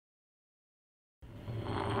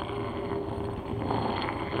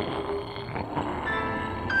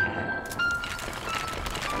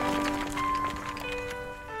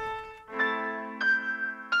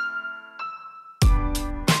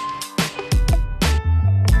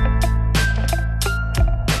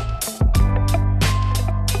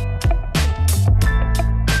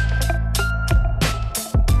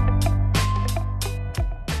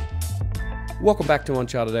Welcome back to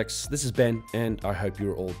Uncharted X. This is Ben, and I hope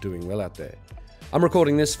you're all doing well out there. I'm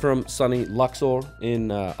recording this from sunny Luxor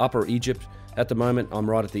in Upper Egypt. At the moment, I'm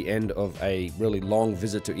right at the end of a really long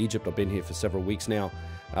visit to Egypt. I've been here for several weeks now.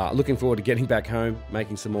 Looking forward to getting back home,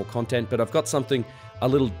 making some more content, but I've got something a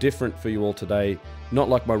little different for you all today. Not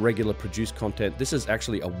like my regular produced content. This is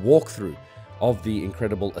actually a walkthrough of the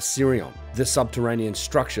incredible Osirion, the subterranean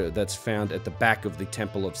structure that's found at the back of the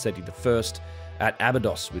temple of Seti I at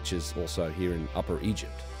Abydos, which is also here in Upper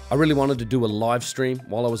Egypt. I really wanted to do a live stream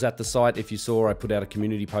while I was at the site. If you saw, I put out a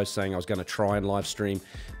community post saying I was going to try and live stream,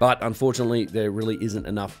 but unfortunately there really isn't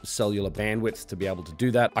enough cellular bandwidth to be able to do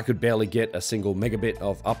that. I could barely get a single megabit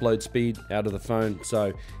of upload speed out of the phone,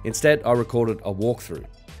 so instead I recorded a walkthrough.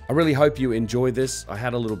 I really hope you enjoy this. I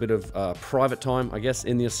had a little bit of private time, I guess,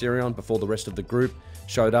 in the Osirion before the rest of the group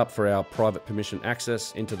showed up for our private permission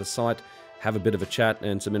access into the site, have a bit of a chat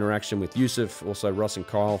and some interaction with Yusuf, also Russ and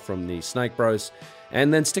Kyle from the Snake Bros,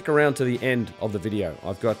 and then stick around to the end of the video.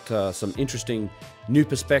 I've got some interesting new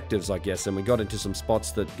perspectives, I guess, and we got into some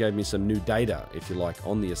spots that gave me some new data, if you like,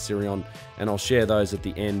 on the Osirion, and I'll share those at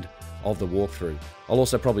the end of the walkthrough. I'll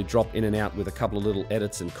also probably drop in and out with a couple of little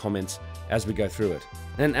edits and comments as we go through it.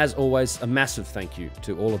 And as always, a massive thank you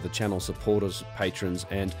to all of the channel supporters, patrons,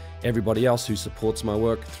 and everybody else who supports my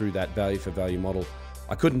work through that value for value model.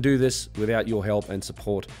 I couldn't do this without your help and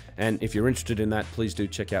support, and if you're interested in that, please do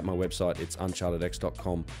check out my website. It's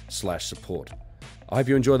unchartedx.com/support. I hope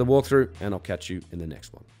you enjoy the walkthrough, and I'll catch you in the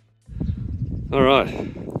next one. All right,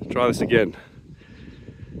 try this again.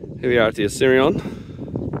 Here we are at the Osirion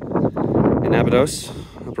in Abydos,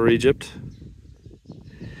 Upper Egypt.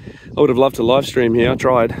 I would have loved to live stream here. I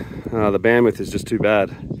tried. The bandwidth is just too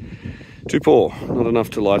bad. Too poor, not enough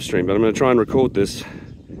to live stream, but I'm going to try and record this.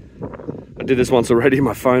 I did this once already,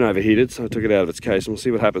 my phone overheated, so I took it out of its case and we'll see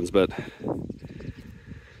what happens. But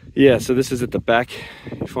yeah, so this is at the back.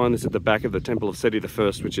 You find this at the back of the temple of Seti I,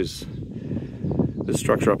 which is this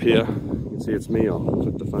structure up here. You can see it's me. I'll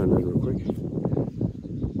click the phone real quick.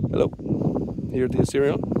 Hello, here at the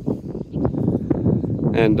Osirion.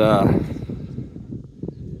 And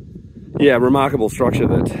yeah, remarkable structure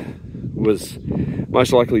that was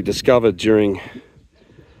most likely discovered during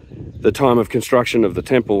the time of construction of the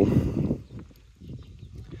temple.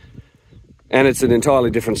 And it's an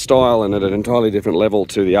entirely different style and at an entirely different level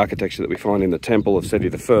to the architecture that we find in the temple of Seti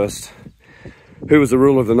I, who was the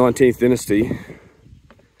ruler of the 19th dynasty.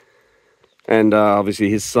 And obviously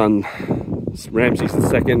his son Ramses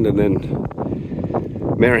II and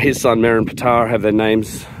then his son Meron-Ptah have their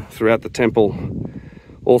names throughout the temple,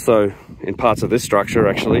 also in parts of this structure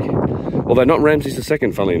actually. Although not Ramses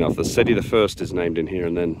II, funnily enough, the Seti I is named in here,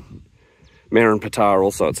 and then Meron-Ptah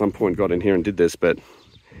also at some point got in here and did this. But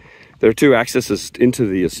there are two accesses into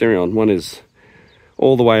the Osirion. One is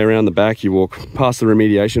all the way around the back. You walk past the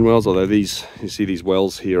remediation wells, although you see these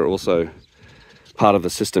wells here are also part of the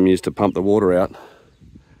system used to pump the water out.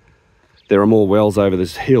 There are more wells over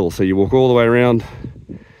this hill, so you walk all the way around,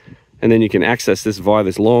 and then you can access this via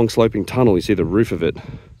this long sloping tunnel. You see the roof of it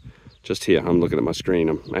just here. I'm looking at my screen.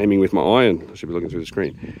 I'm aiming with my eye, and I should be looking through the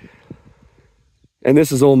screen. And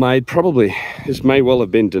this is all made, this may well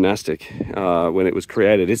have been dynastic when it was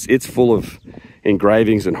created. It's full of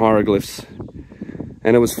engravings and hieroglyphs.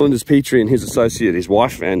 And it was Flinders Petrie and his associate, his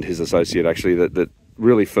wife and his associate actually, that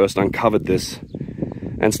really first uncovered this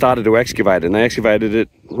and started to excavate. And they excavated it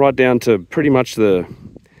right down to pretty much the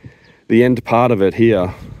end part of it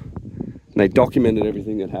here. And they documented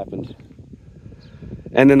everything that happened.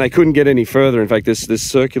 And then they couldn't get any further. In fact, this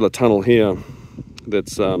circular tunnel here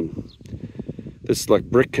that's this like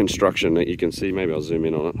brick construction that you can see, maybe I'll zoom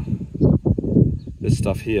in on it. This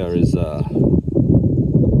stuff here is a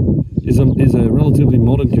relatively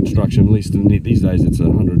modern construction, at least in these days. It's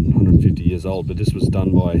 150 years old, but this was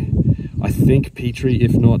done by, I think, Petrie,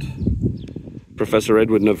 if not Professor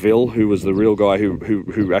Edward Neville, who was the real guy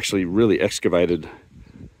who actually really excavated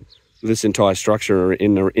this entire structure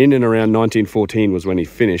in and around 1914 was when he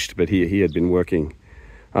finished, but he had been working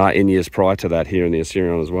in years prior to that here in the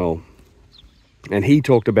Osirion as well. And he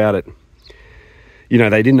talked about it, you know,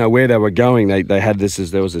 they didn't know where they were going. They had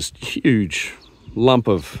there was this huge lump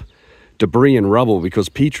of debris and rubble because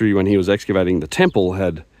Petrie, when he was excavating the temple,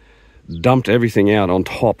 had dumped everything out on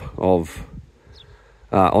top of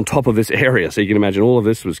this area. So you can imagine all of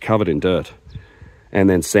this was covered in dirt and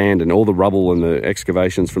then sand, and all the rubble and the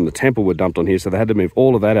excavations from the temple were dumped on here. So they had to move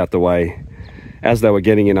all of that out the way as they were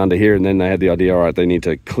getting in under here, and then they had the idea, all right, they need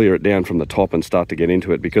to clear it down from the top and start to get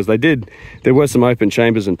into it, because there were some open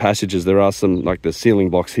chambers and passages. There are some, like the ceiling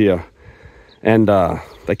blocks here, and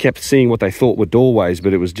they kept seeing what they thought were doorways,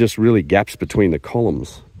 but it was just really gaps between the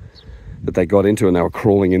columns. that they got into, and they were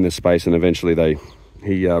crawling in this space, and eventually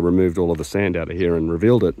he removed all of the sand out of here and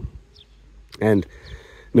revealed it. And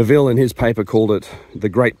Neville in his paper called it the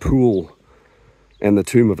Great Pool and the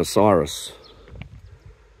Tomb of Osiris.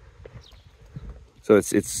 So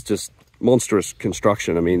it's just monstrous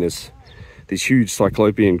construction. I mean, there's these huge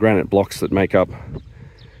cyclopean granite blocks that make up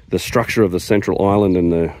the structure of the central island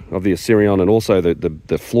and of the Osirion, and also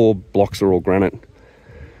the floor blocks are all granite.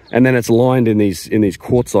 And then it's lined in these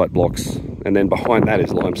quartzite blocks, and then behind that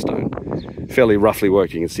is limestone. Fairly roughly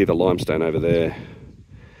worked, you can see the limestone over there.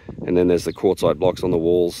 And then there's the quartzite blocks on the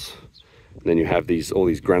walls. And then you have all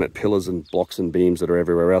these granite pillars and blocks and beams that are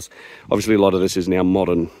everywhere else. Obviously, a lot of this is now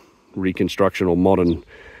modern reconstruction or modern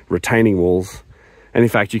retaining walls. And in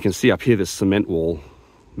fact, you can see up here this cement wall.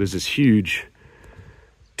 There's this huge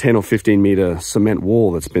 10 or 15 meter cement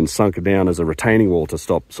wall that's been sunk down as a retaining wall to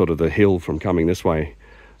stop sort of the hill from coming this way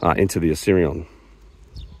into the Osirion.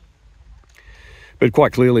 But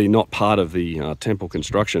quite clearly not part of the temple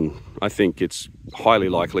construction. I think it's highly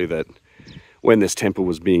likely that when this temple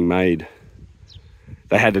was being made,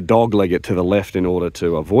 they had to dogleg it to the left in order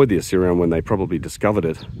to avoid the Osirion when they probably discovered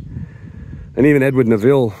it. And even Edward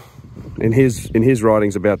Neville, in his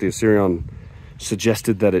writings about the Osirion,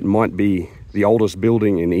 suggested that it might be the oldest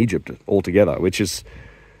building in Egypt altogether, which is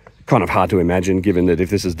kind of hard to imagine, given that if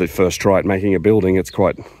this is the first try at making a building, it's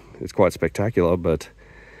quite spectacular. But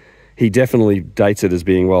he definitely dates it as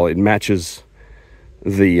being, well, it matches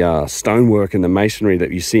the stonework and the masonry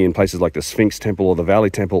that you see in places like the Sphinx Temple or the Valley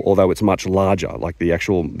Temple, although it's much larger. Like the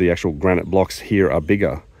actual granite blocks here are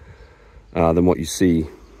bigger than what you see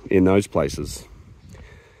in those places.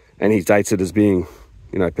 And he dates it as being,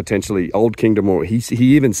 you know, potentially Old Kingdom, or he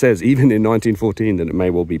even says, even in 1914, that it may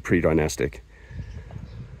well be pre-dynastic.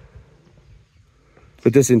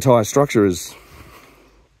 But this entire structure is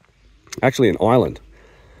actually an island.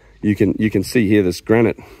 You can see here this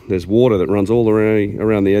granite. There's water that runs all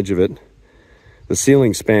around the edge of it. The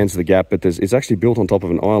ceiling spans the gap, but it's actually built on top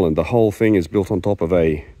of an island. The whole thing is built on top of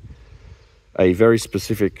a very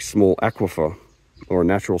specific small aquifer, or a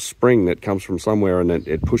natural spring that comes from somewhere, and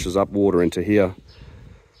it pushes up water into here.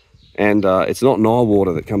 And it's not Nile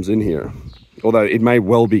water that comes in here, although it may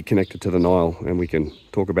well be connected to the Nile, and we can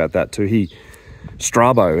talk about that too.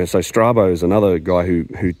 Strabo is another guy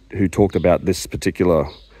who talked about this particular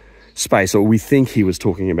space, or we think he was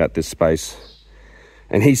talking about this space,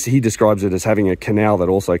 and he describes it as having a canal that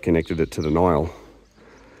also connected it to the Nile.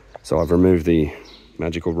 So I've removed the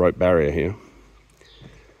magical rope barrier here,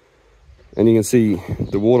 and you can see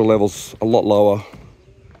the water level's a lot lower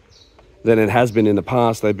than it has been in the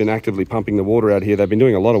past. They've been actively pumping the water out here. They've been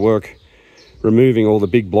doing a lot of work removing all the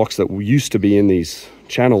big blocks that used to be in these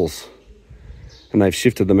channels, and they've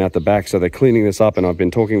shifted them out the back. So they're cleaning this up, and I've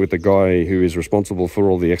been talking with the guy who is responsible for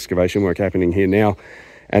all the excavation work happening here now,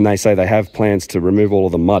 and they say they have plans to remove all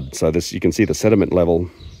of the mud. So you can see the sediment level,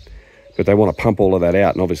 but they want to pump all of that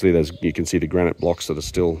out. And obviously you can see the granite blocks that are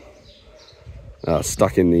still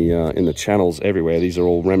stuck in the channels everywhere. These are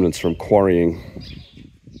all remnants from quarrying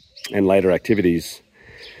and later activities.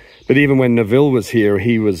 But even when Neville was here,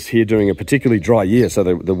 he was here during a particularly dry year, so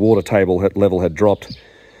the water table level had dropped.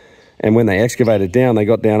 And when they excavated down, they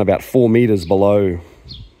got down about 4 meters below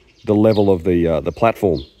the level of the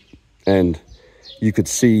platform, and you could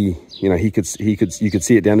see, you know, you could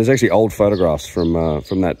see it down. There's actually old photographs from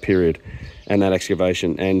that period and that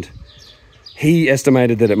excavation, and he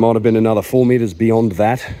estimated that it might have been another 4 meters beyond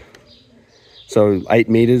that. So 8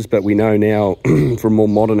 meters, but we know now from more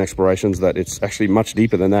modern explorations that it's actually much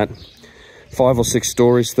deeper than that. 5 or 6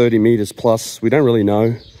 stories, 30 meters plus. We don't really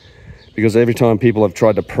know, because every time people have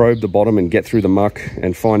tried to probe the bottom and get through the muck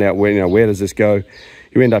and find out where does this go,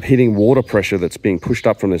 you end up hitting water pressure that's being pushed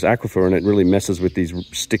up from this aquifer, and it really messes with these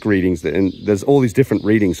stick readings. And there's all these different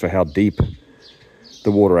readings for how deep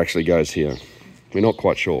the water actually goes here. We're not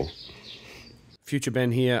quite sure. Future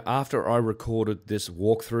Ben here. After I recorded this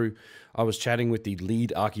walkthrough, I was chatting with the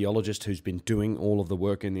lead archaeologist who's been doing all of the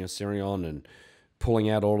work in the Osirion and pulling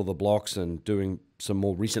out all of the blocks and doing some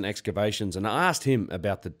more recent excavations, and I asked him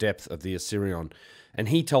about the depth of the Osirion, and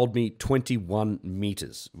he told me 21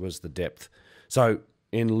 meters was the depth. So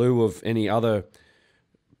in lieu of any other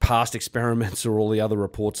past experiments or all the other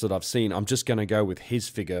reports that I've seen, I'm just going to go with his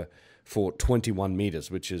figure for 21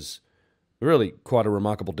 meters, which is really quite a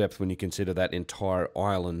remarkable depth when you consider that entire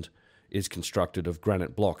island is constructed of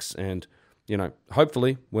granite blocks. And, you know,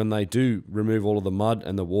 hopefully when they do remove all of the mud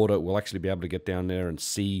and the water, we'll actually be able to get down there and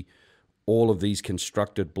see all of these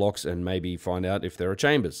constructed blocks and maybe find out if there are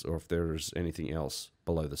chambers or if there is anything else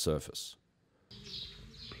below the surface.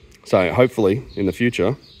 So hopefully in the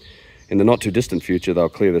future, in the not too distant future, they'll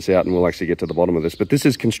clear this out and we'll actually get to the bottom of this. But this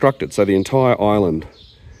is constructed, so the entire island,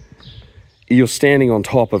 you're standing on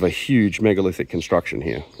top of a huge megalithic construction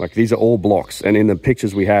here. Like, these are all blocks, and in the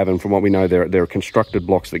pictures we have, and from what we know, there are constructed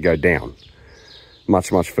blocks that go down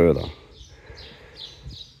much, much further.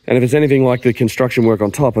 And if it's anything like the construction work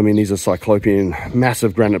on top, I mean, these are cyclopean,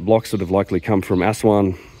 massive granite blocks that have likely come from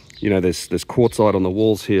Aswan. You know, there's quartzite on the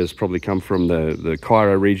walls here. It's probably come from the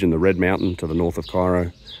Cairo region, the Red Mountain to the north of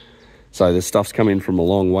Cairo. So this stuff's come in from a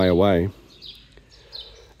long way away.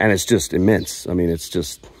 And it's just immense. I mean, it's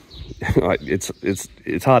just,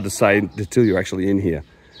 it's hard to say until you're actually in here.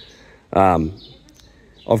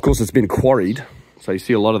 Of course, it's been quarried. So you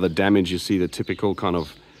see a lot of the damage. You see the typical kind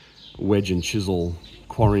of wedge and chisel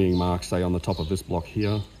quarrying marks, say, on the top of this block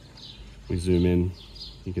here. We zoom in,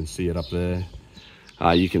 you can see it up there.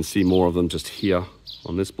 You can see more of them just here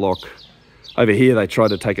on this block. Over here, they tried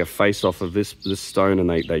to take a face off of this stone,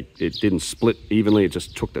 and it didn't split evenly. It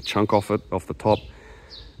just took the chunk off the top.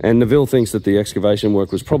 And Neville thinks that the excavation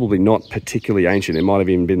work was probably not particularly ancient. It might have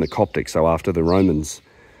even been the Coptic, so after the Romans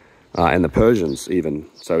and the Persians even.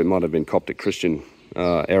 So it might have been Coptic Christian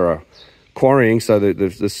era quarrying. So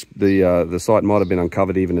the site might have been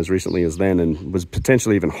uncovered even as recently as then, and was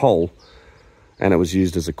potentially even whole. And it was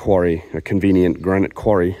used as a quarry, a convenient granite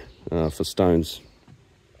quarry for stones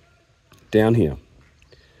down here.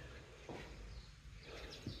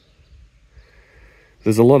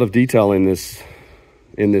 There's a lot of detail in this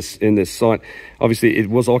site. Obviously, it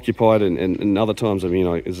was occupied, and other times, I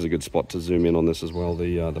mean, this is a good spot to zoom in on this as well.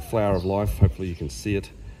 The flower of life. Hopefully, you can see it.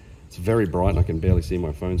 It's very bright, and I can barely see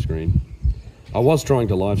my phone screen. I was trying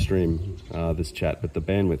to live stream this chat, but the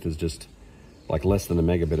bandwidth is just like less than a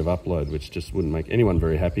megabit of upload, which just wouldn't make anyone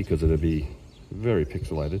very happy because it'd be very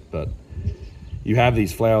pixelated. But you have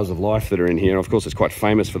these flowers of life that are in here. Of course, it's quite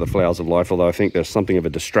famous for the flowers of life, although I think there's something of a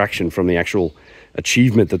distraction from the actual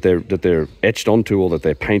achievement that they're etched onto or that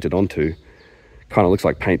they're painted onto. Kind of looks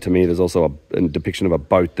like paint to me. There's also a depiction of a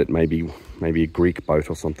boat that maybe a Greek boat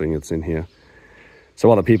or something that's in here. So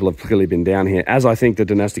other people have clearly been down here, as I think the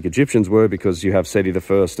dynastic Egyptians were, because you have Seti I and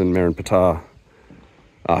Merenptah,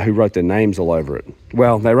 who wrote their names all over it.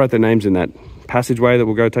 Well, they wrote their names in that passageway that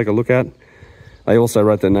we'll go take a look at. They also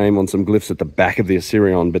wrote their name on some glyphs at the back of the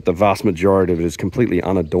Osirion, but the vast majority of it is completely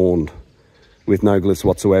unadorned with no glyphs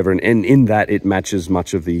whatsoever. And in that, it matches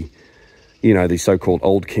much of the, you know, the so-called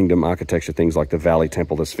Old Kingdom architecture, things like the Valley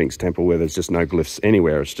Temple, the Sphinx Temple, where there's just no glyphs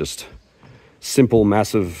anywhere. It's just simple,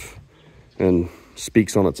 massive, and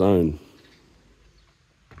speaks on its own.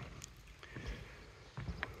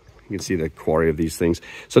 You can see the quarry of these things.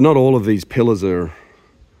 So not all of these pillars are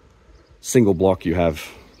single block. You have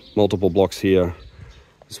multiple blocks here.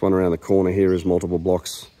 This one around the corner here is multiple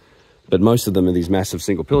blocks. But most of them are these massive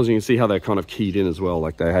single pillars. You can see how they're kind of keyed in as well.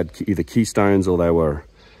 Like they had either keystones or they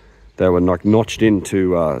were notched in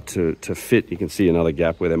to fit. You can see another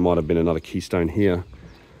gap where there might have been another keystone here.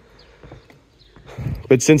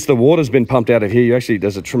 But since the water's been pumped out of here,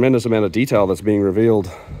 there's a tremendous amount of detail that's being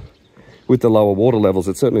revealed with the lower water levels.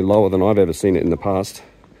 It's certainly lower than I've ever seen it in the past.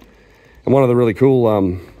 And one of the really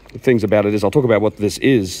cool things about it is, I'll talk about what this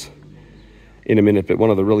is in a minute, but one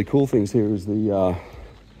of the really cool things here is the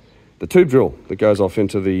tube drill that goes off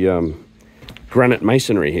into the granite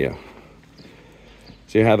masonry here.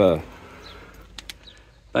 So you have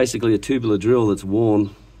basically a tubular drill that's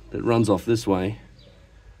worn, that runs off this way.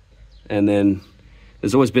 And then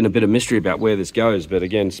there's always been a bit of mystery about where this goes, but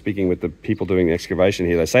again, speaking with the people doing the excavation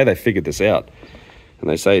here, they say they figured this out. And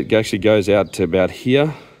they say it actually goes out to about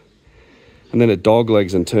here, and then it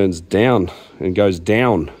doglegs and turns down and goes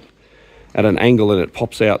down at an angle, and it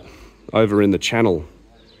pops out over in the channel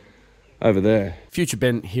over there. Future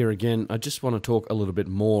Ben here again. I just want to talk a little bit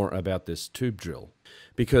more about this tube drill,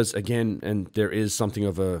 because again, and there is something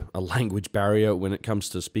of a language barrier when it comes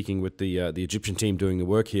to speaking with the Egyptian team doing the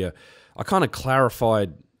work here. I kind of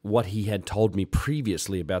clarified what he had told me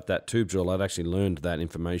previously about that tube drill. I'd actually learned that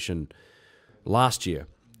information last year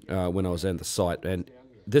when I was at the site. And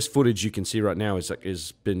this footage you can see right now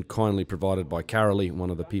is been kindly provided by Carolee, one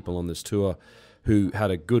of the people on this tour, who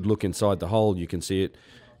had a good look inside the hole. You can see it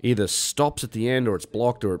either stops at the end, or it's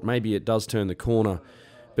blocked, or maybe it does turn the corner.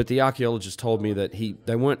 But the archaeologist told me that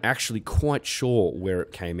they weren't actually quite sure where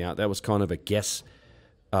it came out. That was kind of a guess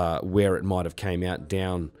where it might have came out,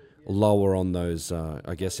 down lower on those,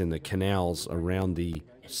 I guess, in the canals around the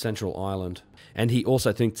central island. And he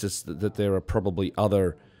also thinks that there are probably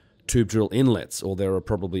other tube drill inlets, or there are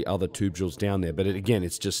probably other tube drills down there. But again,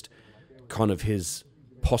 it's just kind of his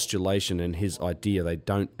postulation and his idea. They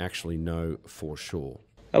don't actually know for sure.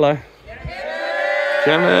 Hello.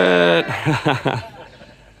 Janet!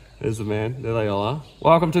 There's the man. There they all are.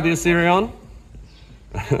 Welcome to the Osirion.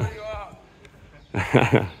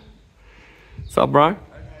 What's up, bro?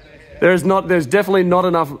 There's definitely not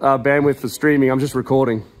enough bandwidth for streaming. I'm just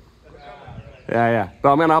recording. Yeah.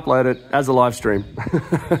 But I'm going to upload it as a live stream.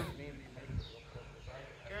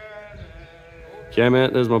 Okay,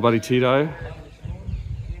 man. There's my buddy Tito.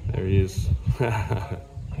 There he is.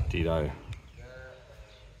 Tito.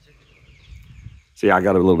 So yeah, I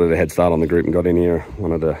got a little bit of a head start on the group and got in here.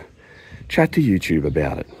 Wanted to chat to YouTube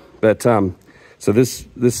about it. But so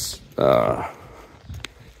this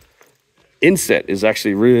inset is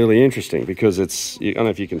actually really interesting because I don't know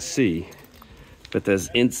if you can see, but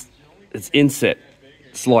it's inset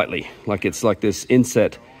slightly. Like it's like this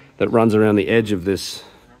inset that runs around the edge of this.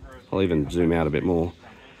 I'll even zoom out a bit more.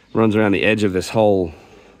 Runs around the edge of this whole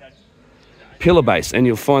pillar base, and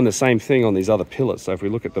you'll find the same thing on these other pillars. So if we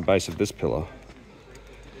look at the base of this pillar,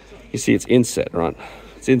 you see it's inset, right?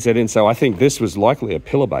 It's inset in, so I think this was likely a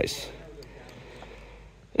pillar base.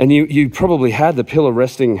 And you probably had the pillar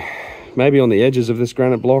resting maybe on the edges of this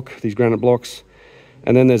granite block, these granite blocks,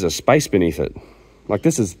 and then there's a space beneath it. Like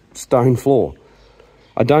this is stone floor.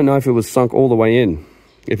 I don't know if it was sunk all the way in,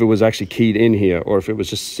 if it was actually keyed in here, or if it was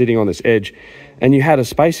just sitting on this edge. And you had a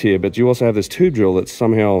space here, but you also have this tube drill that's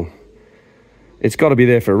somehow, it's got to be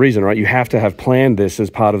there for a reason, right? You have to have planned this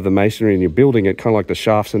as part of the masonry and you're building it, kind of like the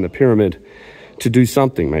shafts in the pyramid, to do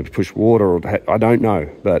something, maybe push water, or I don't know,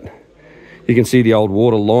 but you can see the old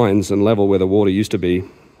water lines and level where the water used to be.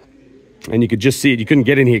 And you could just see it. You couldn't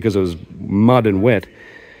get in here because it was mud and wet,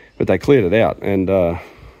 but they cleared it out. And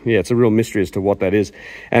yeah, it's a real mystery as to what that is.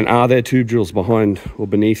 And are there tube drills behind or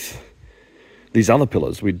beneath these other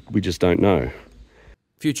pillars? We just don't know.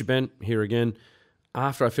 Future Ben here again.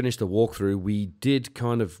 After I finished the walkthrough, we did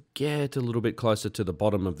kind of get a little bit closer to the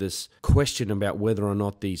bottom of this question about whether or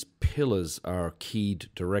not these pillars are keyed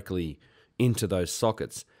directly into those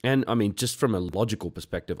sockets. And I mean, just from a logical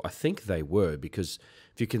perspective, I think they were, because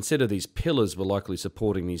if you consider these pillars were likely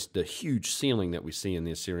supporting the huge ceiling that we see in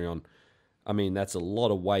the Osirion, I mean, that's a lot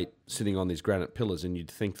of weight sitting on these granite pillars, and you'd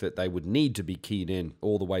think that they would need to be keyed in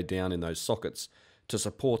all the way down in those sockets to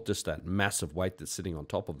support just that massive weight that's sitting on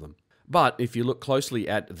top of them. But if you look closely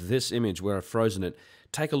at this image where I've frozen it,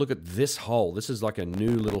 take a look at this hole. This is like a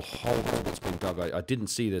new little hole that's been dug. I didn't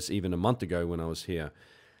see this even a month ago when I was here.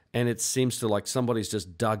 And it seems to like somebody's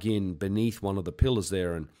just dug in beneath one of the pillars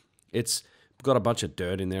there, and it's got a bunch of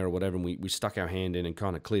dirt in there or whatever, and we stuck our hand in and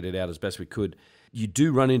kind of cleared it out as best we could. You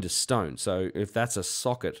do run into stone, so if that's a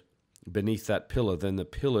socket beneath that pillar, then the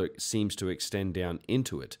pillar seems to extend down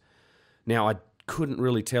into it. Now, I couldn't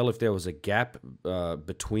really tell if there was a gap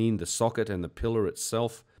between the socket and the pillar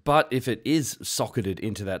itself, but if it is socketed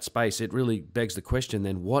into that space, it really begs the question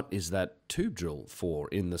then, what is that tube drill for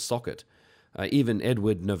in the socket? Even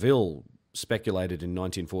Edward Neville speculated in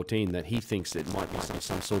 1914 that he thinks it might be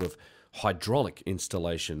some sort of hydraulic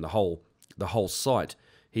installation, the whole site.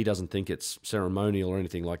 He doesn't think it's ceremonial or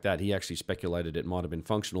anything like that. He actually speculated it might have been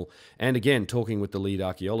functional. And again, talking with the lead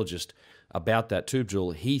archaeologist about that tube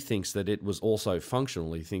drill, he thinks that it was also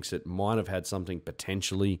functional. He thinks it might have had something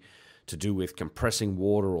potentially to do with compressing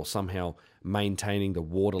water or somehow maintaining the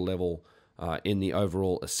water level in the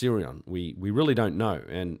overall Osirion. We really don't know,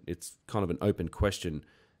 and it's kind of an open question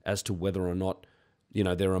as to whether or not, you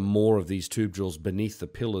know, there are more of these tube drills beneath the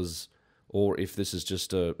pillars, or if this is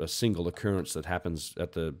just a single occurrence that happens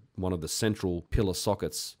at one of the central pillar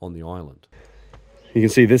sockets on the island. You can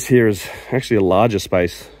see this here is actually a larger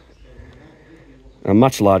space, a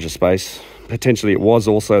much larger space. Potentially it was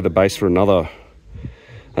also the base for another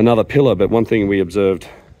pillar, but one thing we observed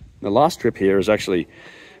the last trip here is actually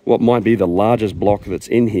what might be the largest block that's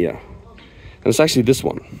in here. And it's actually this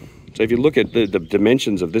one. So if you look at the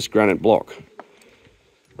dimensions of this granite block,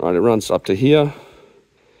 right, it runs up to here.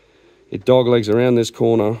 It doglegs around this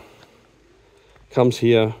corner, comes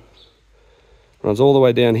here, runs all the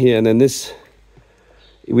way down here, and then this,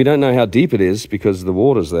 we don't know how deep it is because the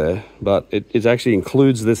water's there, but it actually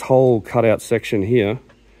includes this whole cutout section here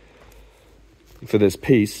for this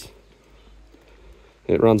piece.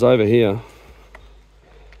 It runs over here.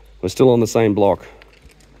 We're still on the same block.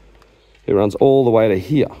 It runs all the way to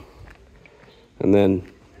here, and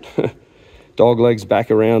then doglegs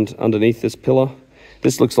back around underneath this pillar.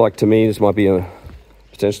 This looks like, to me, this might be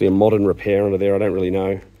potentially a modern repair under there. I don't really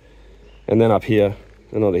know. And then up here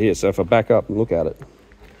and under here. So if I back up and look at it,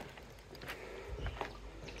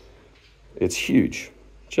 it's huge,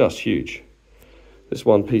 just huge. This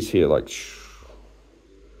one piece here, like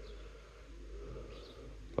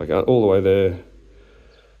all the way there,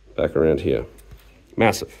 back around here.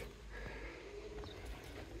 Massive.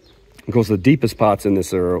 Of course, the deepest parts in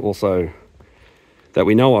this are also, that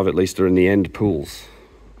we know of at least, are in the end pools.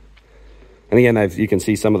 And again, you can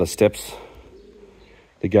see some of the steps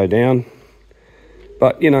that go down.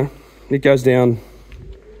 But, you know, it goes down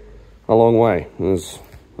a long way. There's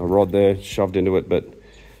a rod there shoved into it, but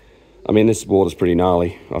I mean, this water's pretty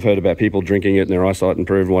gnarly. I've heard about people drinking it and their eyesight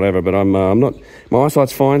improved and whatever, but I'm not, my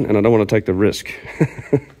eyesight's fine and I don't want to take the risk.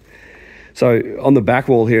 So on the back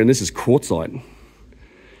wall here, and this is quartzite,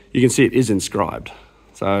 you can see it is inscribed.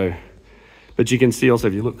 So, but you can see also,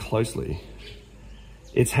 if you look closely,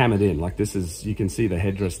 it's hammered in. Like this is, you can see the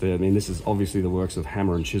headdress there. I mean, this is obviously the works of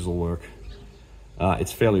hammer and chisel work.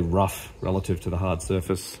 It's fairly rough relative to the hard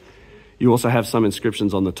surface. You also have some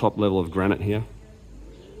inscriptions on the top level of granite here.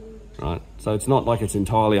 Right, so it's not like it's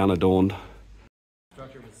entirely unadorned. The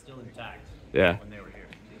structure was still intact. Yeah. When they were here.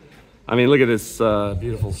 I mean, look at this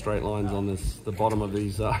beautiful straight lines on this, the bottom of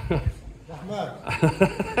these. Look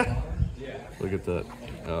at that.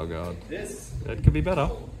 Oh God. It could be better.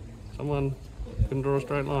 Someone can draw a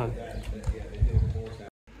straight line.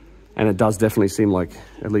 And it does definitely seem like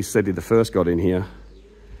at least Seti I got in here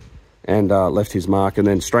and left his mark. And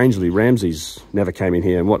then strangely, Ramses never came in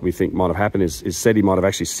here. And what we think might have happened is Seti might have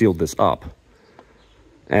actually sealed this up.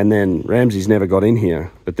 And then Ramses never got in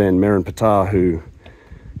here. But then Merenptah, who,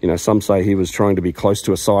 you know, some say he was trying to be close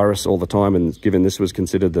to Osiris all the time, and given this was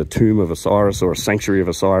considered the tomb of Osiris or a sanctuary of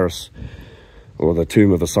Osiris or the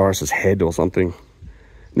tomb of Osiris's head or something,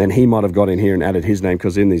 then he might have got in here and added his name,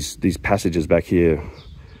 because in these passages back here,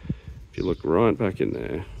 if you look right back in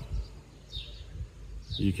there,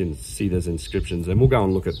 you can see there's inscriptions, and we'll go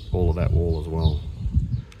and look at all of that wall as well.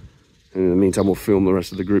 And in the meantime, we'll film the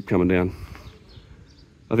rest of the group coming down.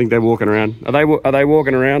 I think they're walking around. Are they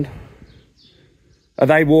walking around? Are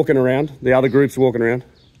they walking around? The other group's walking around?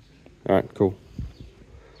 All right, cool.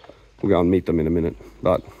 We'll go and meet them in a minute.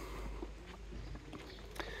 But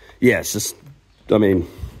yeah, it's just, I mean,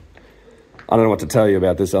 I don't know what to tell you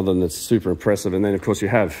about this other than it's super impressive. And then of course you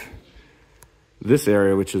have this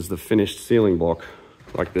area, which is the finished ceiling block.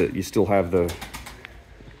 Like you still have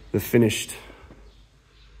the finished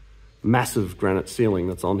massive granite ceiling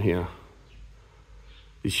that's on here.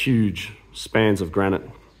 These huge spans of granite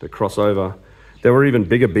that cross over. There were even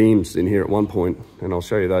bigger beams in here at one point, and I'll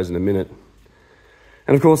show you those in a minute.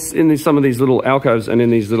 And of course, in some of these little alcoves and in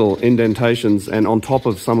these little indentations and on top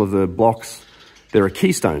of some of the blocks, there are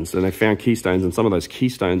keystones, and they found keystones, and some of those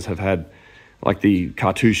keystones have had like the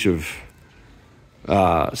cartouche of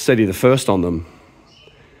Seti I on them,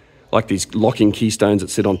 like these locking keystones that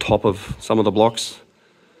sit on top of some of the blocks.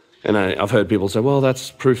 And I've heard people say, well, that's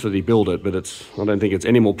proof that he built it, but I don't think it's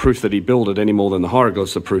any more proof that he built it any more than the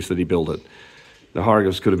hieroglyphs are proof that he built it. The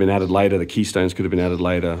hieroglyphs could have been added later, the keystones could have been added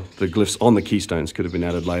later, the glyphs on the keystones could have been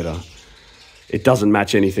added later. It doesn't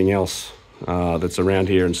match anything else that's around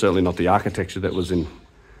here, and certainly not the architecture that was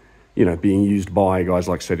being used by guys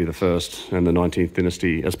like Seti I and the 19th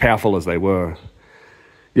dynasty, as powerful as they were.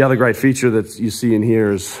 The other great feature that you see in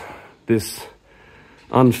here is this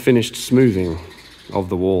unfinished smoothing of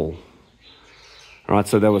the wall. All right,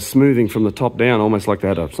 so they were smoothing from the top down, almost like they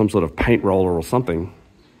had some sort of paint roller or something.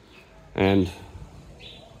 And,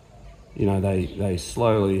 you know, they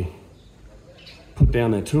slowly put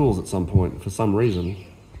down their tools at some point for some reason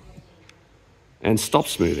and stopped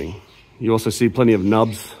smoothing. You also see plenty of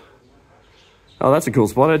nubs. Oh, that's a cool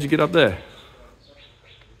spot. How'd you get up there?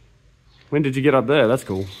 When did you get up there? That's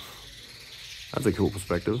cool. That's a cool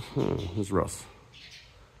perspective. Oh, there's Russ.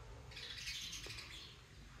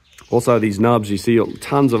 Also, these nubs, you see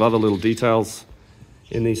tons of other little details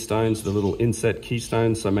in these stones, the little inset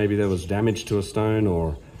keystones. So maybe there was damage to a stone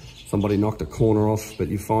or somebody knocked a corner off, but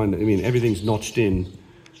you find, I mean, everything's notched in.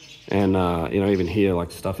 And, even here,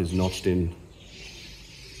 like, stuff is notched in.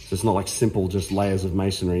 So it's not like simple just layers of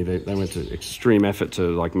masonry. They went to extreme effort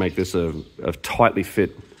to, like, make this a tightly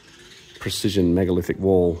fit precision megalithic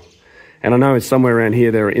wall. And I know it's somewhere around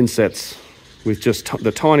here there are insets with just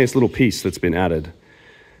the tiniest little piece that's been added.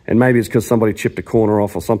 And maybe it's because somebody chipped a corner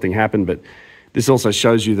off or something happened, but this also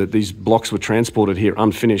shows you that these blocks were transported here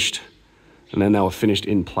unfinished, and then they were finished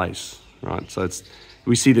in place, right? So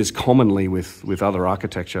we see this commonly with other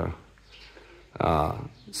architecture.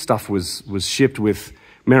 Stuff was shipped with,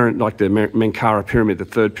 like the Menkaure pyramid, the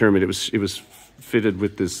third pyramid, it was fitted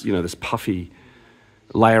with this, this puffy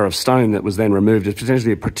layer of stone that was then removed. It's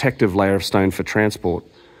potentially a protective layer of stone for transport,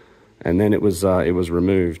 and then it was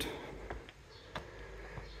removed.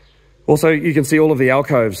 Also, you can see all of the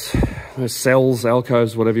alcoves, cells,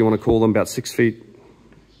 alcoves, whatever you want to call them, about 6 feet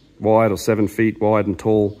wide or 7 feet wide and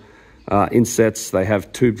tall. Insets, they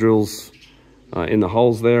have tube drills in the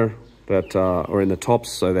holes there that are in the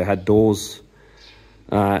tops, so they had doors.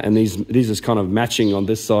 And these are kind of matching on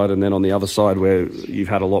this side, and then on the other side where you've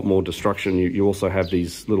had a lot more destruction, you also have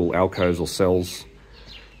these little alcoves or cells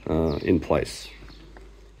in place.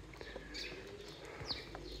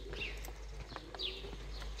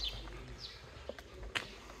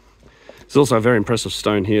 There's also a very impressive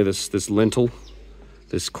stone here, this lintel,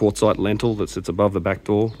 this quartzite lintel that sits above the back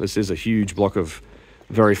door. This is a huge block of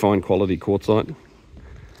very fine quality quartzite.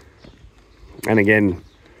 And again,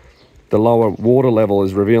 the lower water level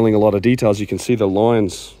is revealing a lot of details. You can see the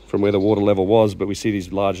lines from where the water level was, but we see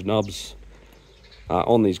these large nubs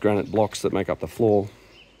on these granite blocks that make up the floor.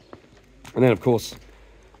 And then, of course,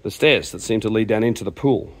 the stairs that seem to lead down into the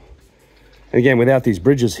pool. And again, without these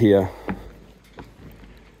bridges here,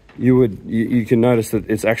 you can notice that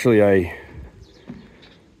it's actually a,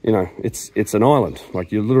 you know, it's an island.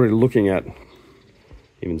 Like, you're literally looking at,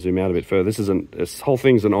 even zoom out a bit further, this whole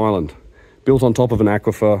thing's an island built on top of an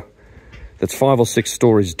aquifer that's 5 or 6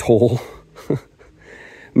 stories tall,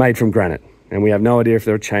 made from granite. And we have no idea if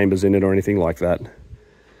there are chambers in it or anything like that.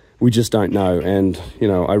 We just don't know. And, you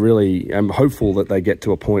know, I really am hopeful that they get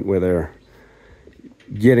to a point where they're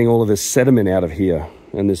getting all of this sediment out of here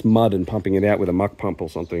and this mud and pumping it out with a muck pump or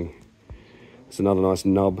something. It's another nice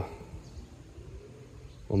nub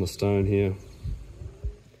on the stone here.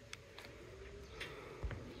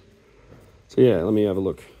 So yeah, let me have a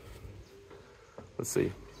look. Let's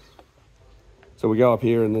see. So we go up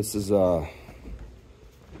here, and this is where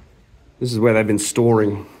they've been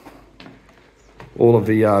storing all of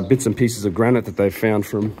the bits and pieces of granite that they've found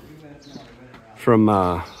from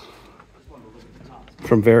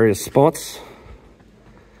various spots.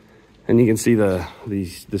 And you can see the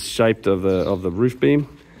shape of the roof beam.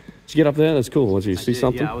 Did you get up there? That's cool. Did you see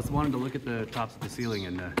something? Yeah, I was wanting to look at the tops of the ceiling,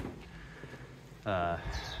 and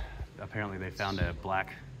apparently they found a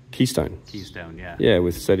black keystone. Keystone, yeah. Yeah,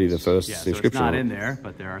 with Seti I so inscription. It's not in there,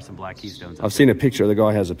 but there are some black keystones. I've seen a picture. The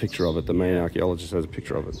guy has a picture of it. The main archaeologist has a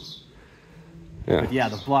picture of it. Yeah. But yeah,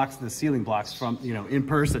 the ceiling blocks from, you know, in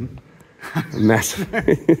person. Massive.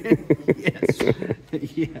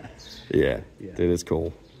 Yes. Yeah. Dude, it's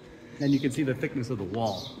cool. And you can see the thickness of the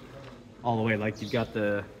wall all the way. Like, you've got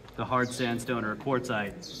the hard sandstone or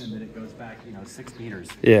quartzite, and then it goes back, you know, 6 meters.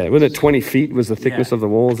 Yeah, wasn't it 20 feet was the thickness of the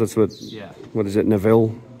walls? That's what, what is it,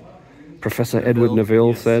 Professor Edward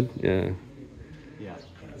Neville said? Yeah.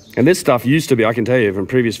 And this stuff used to be, I can tell you from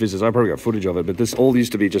previous visits, I probably got footage of it, but this all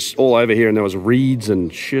used to be just all over here, and there was reeds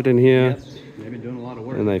and shit in here. Yep. They've been doing a lot of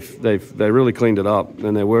work. And they really cleaned it up,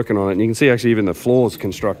 and they're working on it. And you can see actually even the floors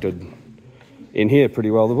constructed in here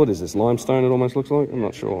pretty well. What is this, limestone it almost looks like? I'm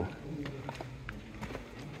not sure.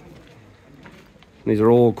 These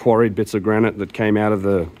are all quarried bits of granite that came out of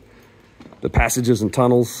the passages and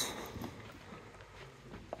tunnels.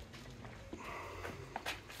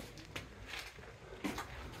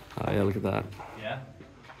 Oh yeah, look at that. Yeah?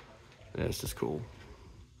 Yeah, it's just cool.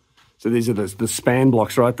 So these are the span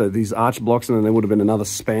blocks, right? These arch blocks, and then there would have been another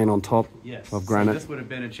span on top of granite. So this would have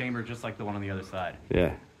been a chamber just like the one on the other side.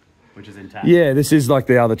 Yeah. Which is intact. Yeah, this is like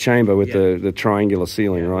the other chamber with the triangular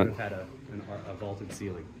ceiling, right? It would have had a vaulted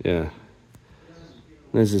ceiling. Yeah.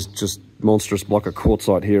 There's this just monstrous block of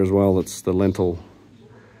quartzite here as well. That's the lintel.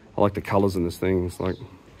 I like the colors in this thing. It's like...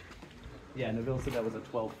 Yeah, Neville said that was a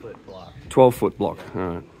 12-foot block. 12-foot block, all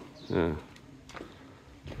right. Yeah. And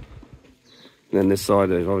then this side,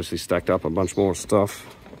 they've obviously stacked up a bunch more stuff.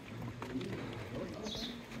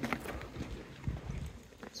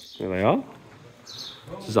 There they are.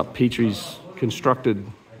 This is up Petrie's constructed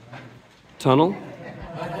tunnel.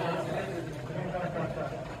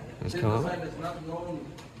 There's Carl.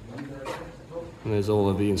 And there's all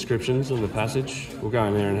of the inscriptions in the passage. We'll go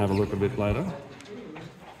in there and have a look a bit later.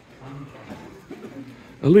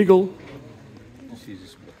 Illegal.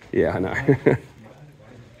 Yeah, I know.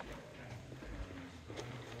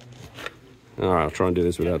 All right, I'll try and do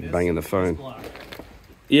this without banging the phone.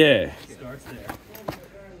 Yeah. Starts there.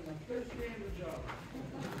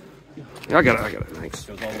 I got it, thanks.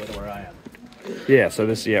 Goes all the way to where I am. Yeah, so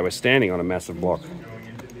this, we're standing on a massive block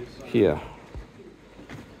here.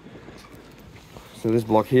 So this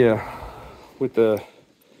block here with the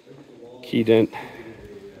key dent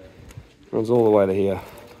runs all the way to here.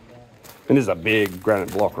 And this is a big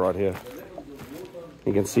granite block right here.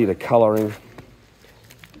 You can see the coloring.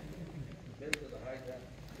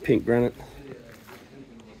 Pink granite.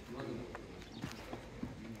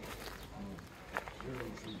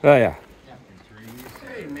 Oh yeah.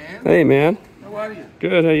 Hey man. Hey man. How are you?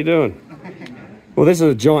 Good, how you doing? Well, this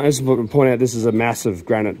is a giant, I just want to point out, this is a massive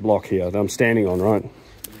granite block here that I'm standing on, right?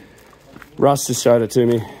 Russ just showed it to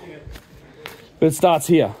me. But it starts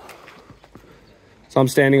here. So I'm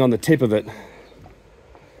standing on the tip of it,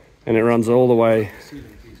 and it runs all the way.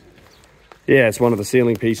 Yeah, it's one of the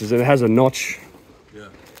ceiling pieces, and it has a notch. Yeah.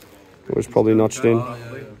 It was probably notched in.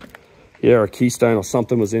 Yeah, a keystone or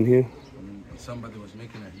something was in here. Somebody was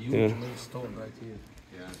making a huge millstone right here.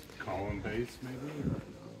 Yeah, column base maybe.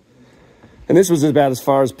 And this was about as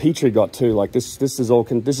far as Petrie got too. Like this is all.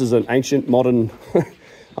 This is an ancient modern,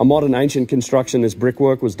 a modern ancient construction. This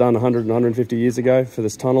brickwork was done 100 and 150 years ago for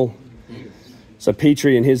this tunnel. So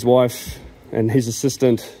Petrie and his wife and his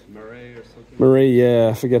assistant, Marie, yeah,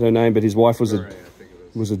 I forget her name, but his wife was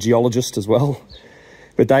a geologist as well.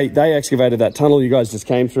 But they excavated that tunnel you guys just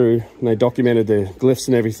came through, and they documented the glyphs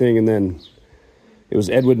and everything. And then it was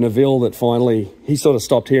Edward Neville that finally, he sort of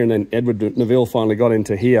stopped here, and then Edward Neville finally got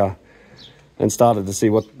into here and started to see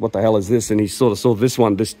what the hell is this. And he sort of saw this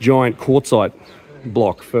one, this giant quartzite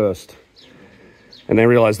block first. And they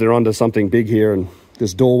realized they're onto something big here, and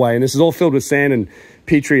this doorway. And this is all filled with sand, and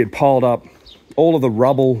Petrie had piled up all of the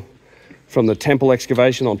rubble from the temple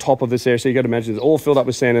excavation on top of this area. So you got to imagine it's all filled up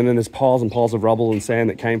with sand, and then there's piles and piles of rubble and sand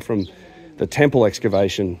that came from the temple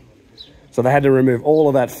excavation. So they had to remove all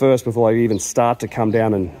of that first before they even start to come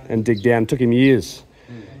down and dig down. It took him years.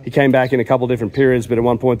 He came back in a couple of different periods, but at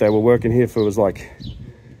one point they were working here for, it was like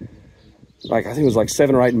I think it was like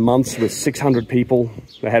 7 or 8 months with 600 people.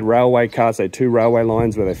 They had railway carts. They had 2 railway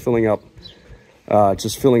lines where they're filling up,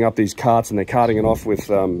 just filling up these carts, and they're carting it off with,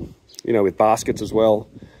 you know, with baskets as well.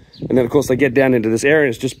 And then, of course, they get down into this area, and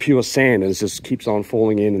it's just pure sand, and it just keeps on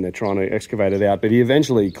falling in, and they're trying to excavate it out. But he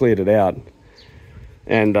eventually cleared it out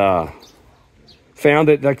and found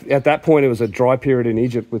that, like, at that point, it was a dry period in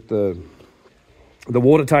Egypt with the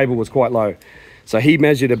water table was quite low. So he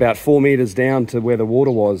measured about 4 meters down to where the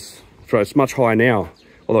water was. So it's much higher now,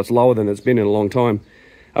 although it's lower than it's been in a long time.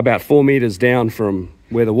 About 4 meters down from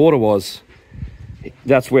where the water was,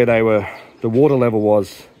 that's where the water level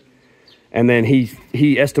was. And then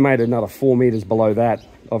he estimated another 4 meters below that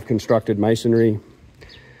of constructed masonry.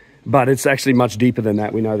 But it's actually much deeper than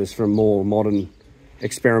that. We know this from more modern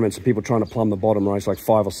experiments of people trying to plumb the bottom, right? It's like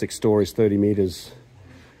 5 or 6 stories, 30 meters,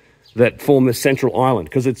 that form this central island,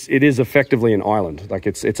 because it is effectively an island. Like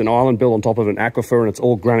it's an island built on top of an aquifer, and it's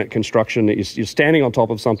all granite construction. You're standing on top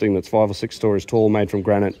of something that's 5 or 6 stories tall, made from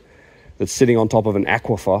granite, that's sitting on top of an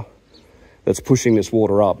aquifer that's pushing this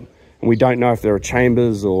water up. And we don't know if there are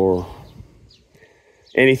chambers or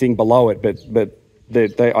anything below it, but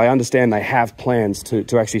I understand they have plans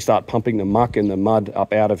to actually start pumping the muck and the mud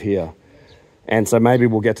up out of here. And so maybe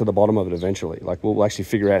we'll get to the bottom of it eventually. Like we'll actually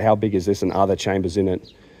figure out how big is this, and are there chambers in it,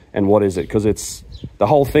 and what is it? Because it's, the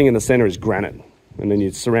whole thing in the center is granite, and then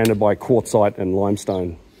you're surrounded by quartzite and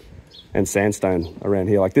limestone and sandstone around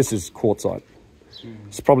here. Like this is quartzite.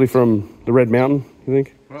 It's probably from the Red Mountain, you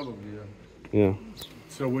think? Probably, Yeah.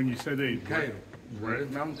 So when you say they Cairo.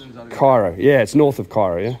 Red Mountains are Cairo. Yeah, it's north of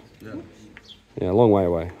Cairo, yeah? Yeah. Yeah, a long way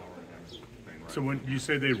away. So when you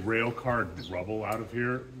say they rail cart rubble out of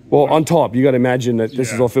here, Well, on top, you got to imagine that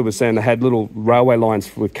this is Yeah. all filled with sand. They had little railway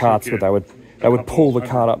lines with carts, but they would pull the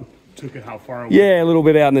cart up. took it how far away? Yeah, a little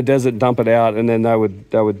bit out in the desert, dump it out, and then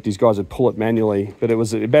these guys would pull it manually. But it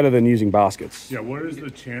was better than using baskets. Yeah, what is the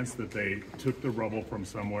chance that they took the rubble from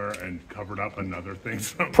somewhere and covered up another thing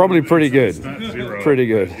somewhere? Probably pretty good. It's not zero. Pretty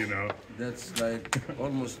good. But, you know, That's like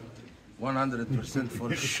almost 100%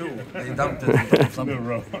 for sure. They dumped it into the something.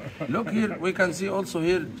 rubble. Look here, we can see also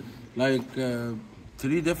here like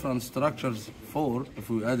 3 different structures, 4 if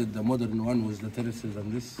we added the modern one with the terraces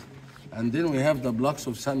and this. And then we have the blocks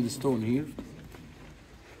of sandstone here.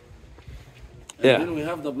 And Yeah. then we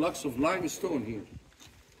have the blocks of limestone here,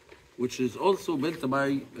 which is also built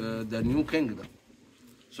by the New Kingdom.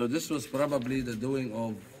 So this was probably the doing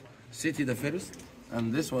of Seti I,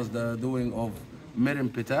 and this was the doing of Merim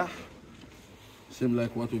Petah. Same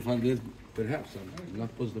like what we found here, perhaps, I'm not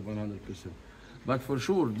positive 100%. But for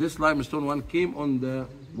sure, this limestone one came on the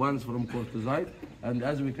ones from Quartzite, and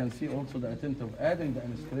as we can see also the attempt of adding the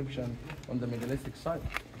inscription on the megalithic site.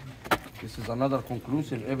 This is another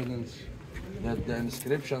conclusive evidence that the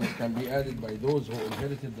inscriptions can be added by those who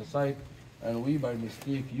inherited the site, and we by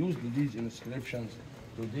mistake used these inscriptions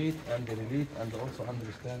to date and relate and also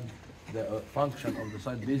understand the function of the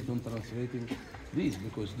site based on translating these,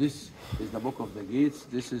 because this is the Book of the Gates,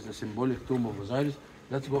 this is the symbolic tomb of Osiris.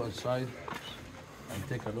 Let's go inside and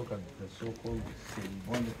take a look at the so-called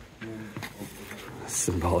symbolic tomb of Osiris.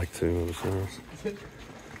 Symbolic tomb of Osiris.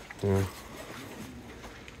 Yeah.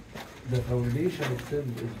 The foundation itself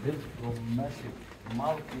is built from massive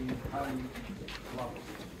multi-hand blocks.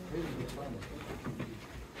 Here's the sun.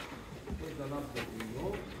 Here's the last that we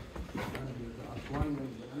know. And the Aswan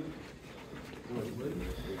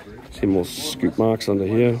See more scoop marks under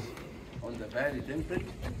here. On the very template,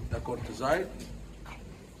 the cortisite.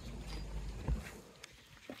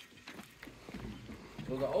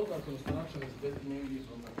 So the older construction is built mainly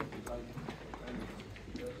from the cortisite.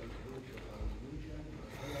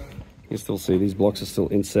 You can still see these blocks are still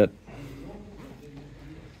inset.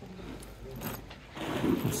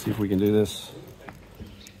 Let's see if we can do this.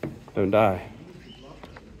 Don't die.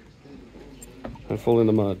 Don't fall in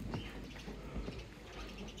the mud.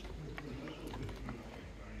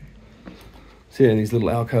 So yeah, these little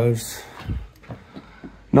alcoves.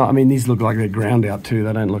 No, I mean, these look like they're ground out too.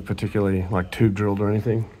 They don't look particularly like tube drilled or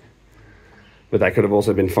anything. But they could have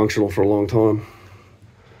also been functional for a long time.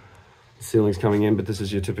 The ceiling's coming in, but this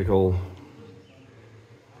is your typical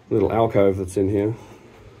little alcove that's in here.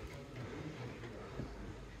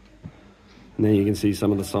 And there you can see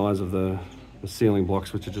some of the size of the ceiling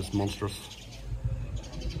blocks, which are just monstrous.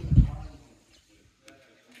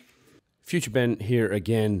 Future Ben here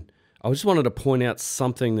again. I just wanted to point out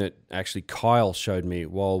something that actually Kyle showed me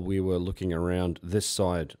while we were looking around this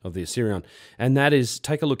side of the Osirion. And that is,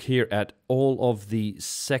 take a look here at all of the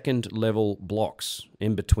second level blocks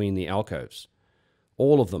in between the alcoves.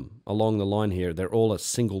 All of them along the line here, they're all a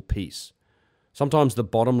single piece. Sometimes the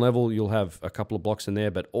bottom level, you'll have a couple of blocks in there,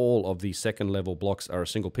 but all of the second level blocks are a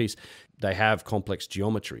single piece. They have complex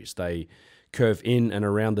geometries. They curve in and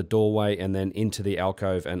around the doorway and then into the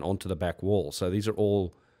alcove and onto the back wall. So these are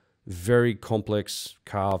all very complex,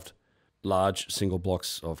 carved, large single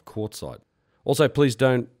blocks of quartzite. Also, please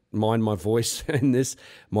don't mind my voice in this.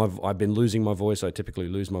 I've been losing my voice. I typically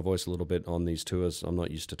lose my voice a little bit on these tours. I'm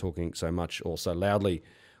not used to talking so much or so loudly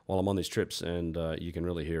while I'm on these trips, and you can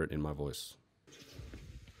really hear it in my voice.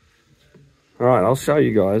 All right, I'll show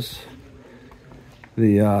you guys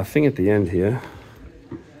the thing at the end here.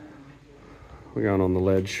 We're going on the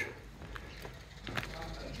ledge.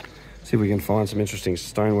 See if we can find some interesting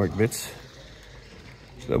stonework bits.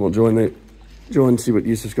 So then we'll join, see what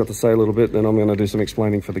Yusuf's got to say a little bit. Then I'm going to do some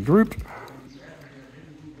explaining for the group.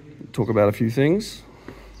 Talk about a few things.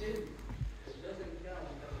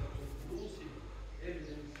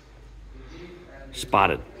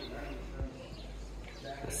 Spotted.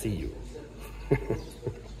 I see you.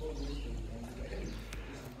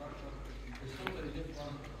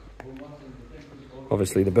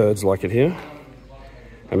 Obviously the birds like it here.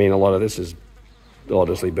 I mean, a lot of this is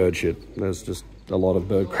obviously bird shit. There's just a lot of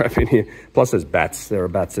bird crap in here. Plus there's bats. There are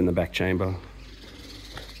bats in the back chamber.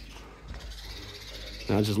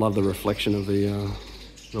 And I just love the reflection of the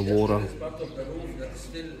water. There's part of the roof that's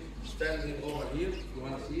still standing over here. You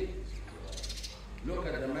want to see it? Look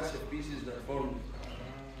at the massive pieces that form.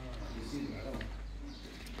 You see that?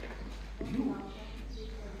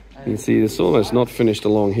 You can see it's almost not finished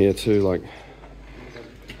along here too, like.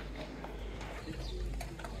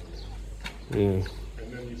 Yeah. And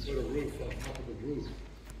then you put a roof on top of the roof.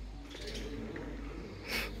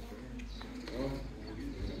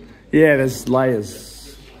 Yeah, there's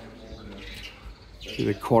layers. See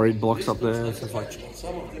the quarried blocks up there. Stuff like.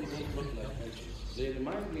 Some of them don't look like hedges. They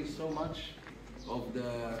remind me so much of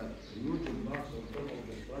the huge blocks on top of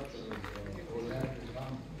the structure of Orlando.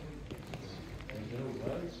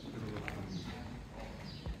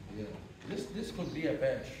 Yeah, this could be a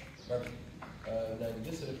patch, but like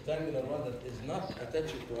this rectangular one that is not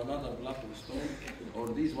attached to another block of stone, or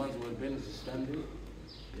these ones where pins standing.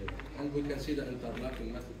 Yeah. And we can see the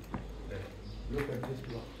interlocking method. Look at this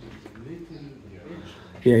block.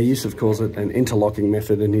 Yeah, Yusuf calls it an interlocking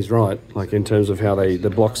method, and he's right. Like in terms of how the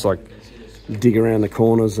blocks like dig around the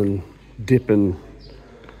corners and dip, and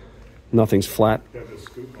nothing's flat. Yeah, the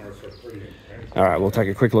scoop marks are pretty intense. All right, we'll take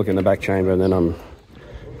a quick look in the back chamber, and then I'm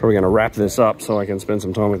probably going to wrap this up so I can spend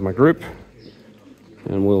some time with my group,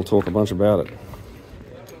 and we'll talk a bunch about it.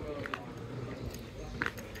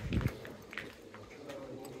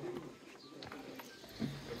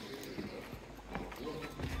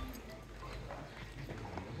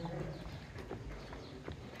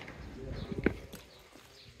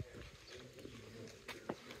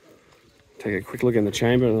 Take a quick look in the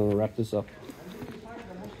chamber and then I'll wrap this up.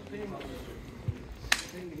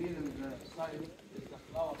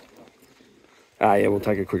 Ah, yeah, we'll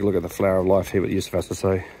take a quick look at the flower of life here, what Yusuf has to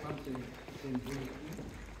say.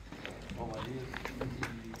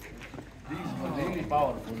 These are really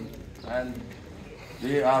powerful, and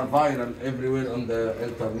they are viral everywhere on the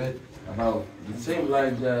internet about the same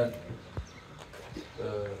like the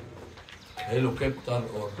helicopter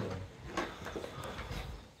or the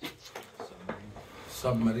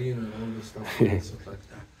submarine and all this stuff like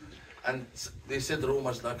that. And they said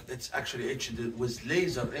rumors like it's actually etched with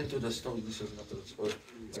laser into the stone. This is not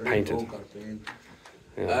it's painted. ochre paint.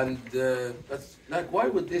 Yeah. And but like, why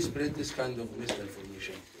would they spread this kind of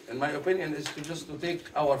misinformation? In my opinion, is to just to take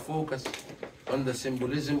our focus on the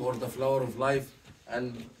symbolism or the flower of life,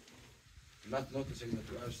 and not noticing that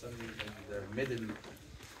we are standing in the middle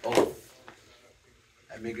of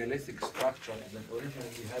a megalithic structure that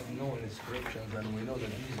originally had no inscriptions, and we know that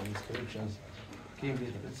these inscriptions came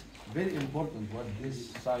later. It's very important what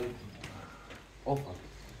this site offers.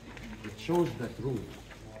 It shows the truth.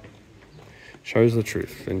 Shows the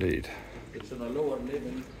truth, indeed. It's on a lower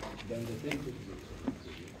level than the temple.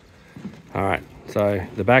 All right, so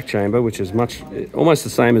the back chamber, which is almost the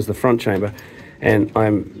same as the front chamber, and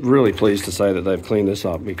I'm really pleased to say that they've cleaned this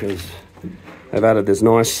up because they've added this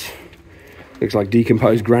nice, looks like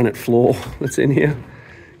decomposed granite floor that's in here,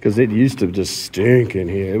 because it used to just stink in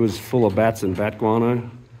here. It was full of bats and bat guano,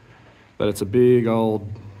 but it's a big old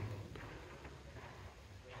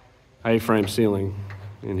A-frame ceiling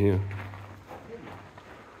in here.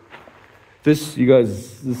 This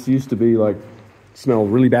used to be like, smell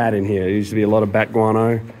really bad in here. It used to be a lot of bat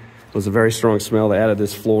guano. It was a very strong smell. They added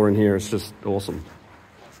this floor in here. It's just awesome.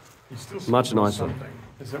 Much nicer.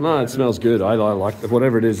 No, it smells good. I like it.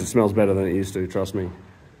 Whatever it is, it smells better than it used to, trust me.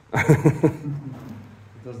 It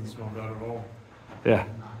doesn't smell bad at all. Yeah.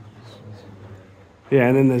 Yeah,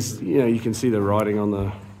 and then there's, you can see the writing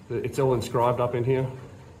on it's all inscribed up in here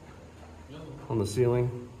on the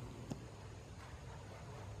ceiling.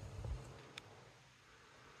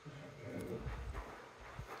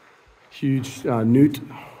 Huge newt.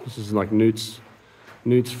 This is like Newt's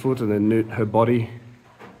foot, and then Newt, her body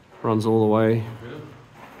runs all the way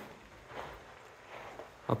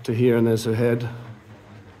up to here, and there's her head.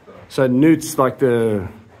 So Newt's like the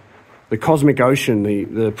cosmic ocean,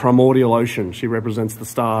 the primordial ocean. She represents the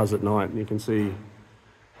stars at night, and you can see,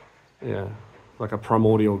 yeah, like a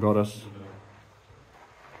primordial goddess.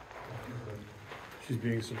 She's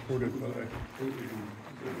being supported by the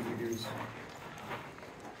goose.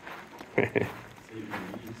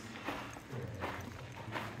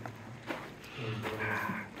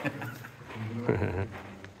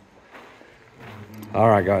 All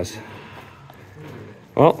right, guys.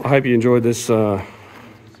 Well, I hope you enjoyed this. Well,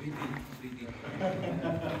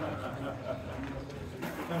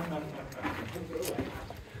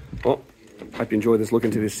 hope you enjoyed this look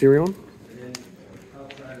into the Osirion.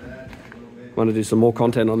 Want to do some more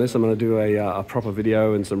content on this. I'm going to do a proper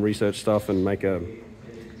video and some research stuff, and make a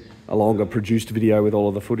longer produced video with all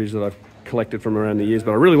of the footage that I've collected from around the years.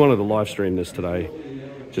 But I really wanted to live stream this today.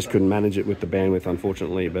 Just couldn't manage it with the bandwidth,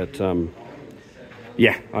 unfortunately. But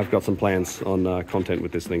yeah, I've got some plans on content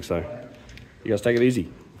with this thing. So you guys take it easy.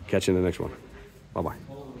 Catch you in the next one. Bye-bye.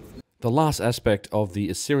 The last aspect of the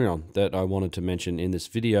Osirion that I wanted to mention in this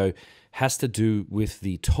video has to do with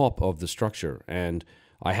the top of the structure. And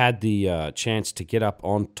I had the chance to get up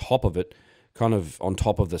on top of it, kind of on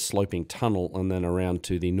top of the sloping tunnel, and then around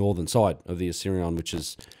to the northern side of the Osirion, which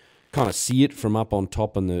is kind of see it from up on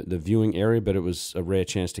top in the viewing area, but it was a rare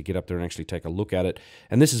chance to get up there and actually take a look at it.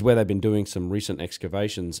 And this is where they've been doing some recent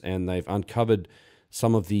excavations, and they've uncovered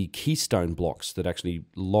some of the keystone blocks that actually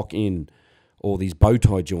lock in, or these bow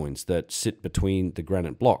tie joins that sit between the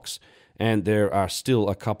granite blocks. And there are still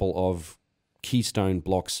a couple of keystone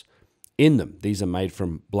blocks in them. These are made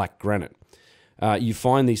from black granite. You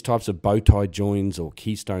find these types of bow tie joins or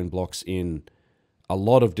keystone blocks in a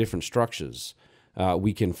lot of different structures.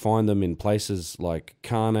 We can find them in places like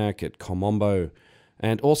Karnak, at Komombo,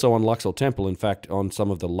 and also on Luxor Temple. In fact, on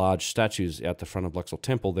some of the large statues out the front of Luxor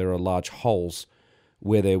Temple, there are large holes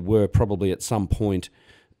where there were probably at some point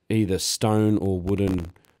either stone or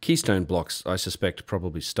wooden keystone blocks, I suspect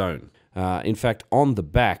probably stone. In fact, on the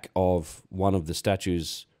back of one of the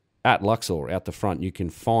statues at Luxor, out the front, you can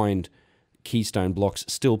find keystone blocks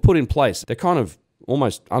still put in place. They're kind of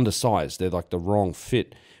almost undersized. They're like the wrong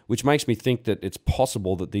fit, which makes me think that it's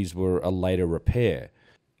possible that these were a later repair.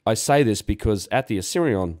 I say this because at the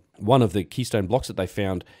Osirion, one of the keystone blocks that they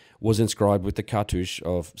found was inscribed with the cartouche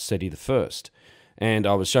of Seti I. And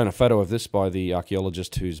I was shown a photo of this by the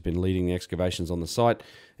archaeologist who's been leading the excavations on the site,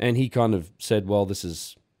 and he kind of said, well,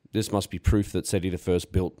 this must be proof that Seti I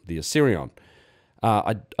built the Osirion.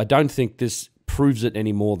 I don't think this proves it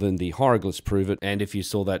any more than the hieroglyphs prove it. And if you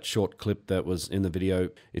saw that short clip that was in the video,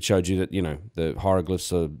 it showed you that, the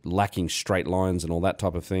hieroglyphs are lacking straight lines and all that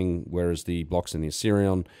type of thing, whereas the blocks in the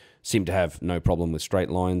Osirion seem to have no problem with straight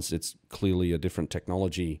lines. It's clearly a different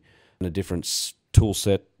technology and a different tool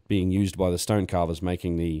set being used by the stone carvers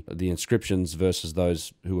making the inscriptions versus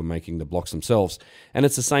those who were making the blocks themselves. And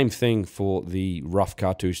it's the same thing for the rough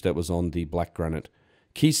cartouche that was on the black granite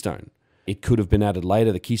keystone. It could have been added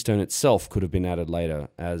later. The keystone itself could have been added later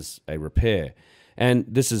as a repair. And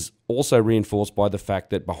this is also reinforced by the fact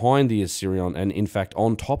that behind the Osirion, and in fact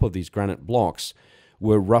on top of these granite blocks,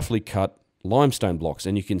 were roughly cut limestone blocks.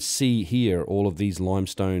 And you can see here all of these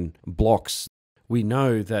limestone blocks. We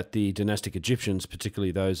know that the dynastic Egyptians,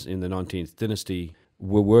 particularly those in the 19th dynasty,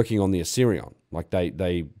 were working on the Osirion. Like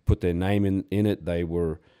they put their name in it. They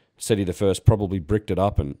were, Seti I probably bricked it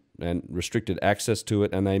up and restricted access to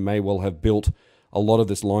it, and they may well have built a lot of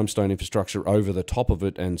this limestone infrastructure over the top of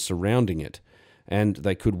it and surrounding it. And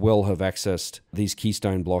they could well have accessed these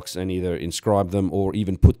keystone blocks and either inscribed them or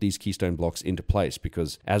even put these keystone blocks into place,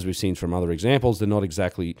 because as we've seen from other examples, they're not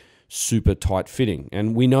exactly super tight fitting.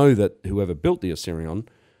 And we know that whoever built the Osirion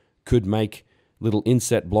could make little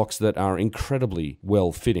inset blocks that are incredibly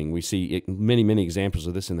well fitting. We see many, many examples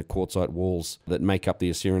of this in the quartzite walls that make up the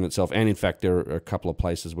Osirion itself. And in fact, there are a couple of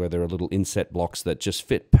places where there are little inset blocks that just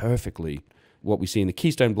fit perfectly. What we see in the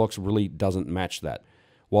keystone blocks really doesn't match that.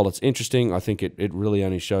 While it's interesting, I think it really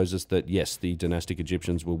only shows us that, yes, the dynastic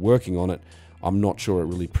Egyptians were working on it. I'm not sure it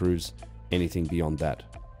really proves anything beyond that.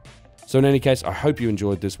 So in any case, I hope you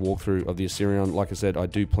enjoyed this walkthrough of the Osirion. Like I said, I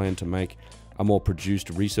do plan to make a more produced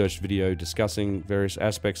research video discussing various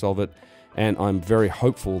aspects of it. And I'm very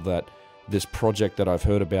hopeful that this project that I've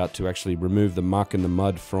heard about to actually remove the muck and the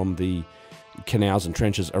mud from the canals and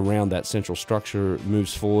trenches around that central structure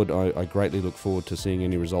moves forward. I greatly look forward to seeing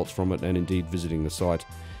any results from it and indeed visiting the site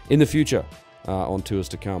in the future on tours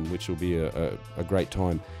to come, which will be a great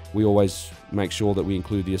time. We always make sure that we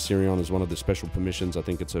include the Osirion as one of the special permissions. I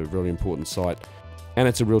think it's a really important site, and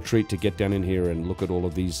it's a real treat to get down in here and look at all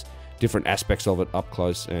of these different aspects of it up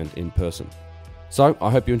close and in person. So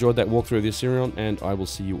I hope you enjoyed that walkthrough of the Osirion, and I will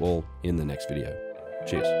see you all in the next video.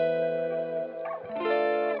 Cheers.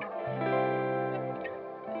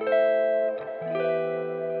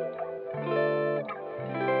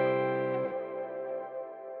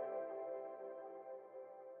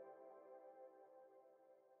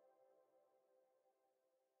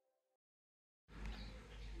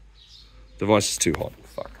 Device is too hot.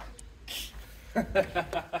 Fuck.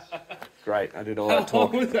 Great, I did all that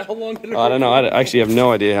talk. How long did it I don't know, I actually have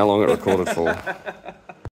no idea how long it recorded for.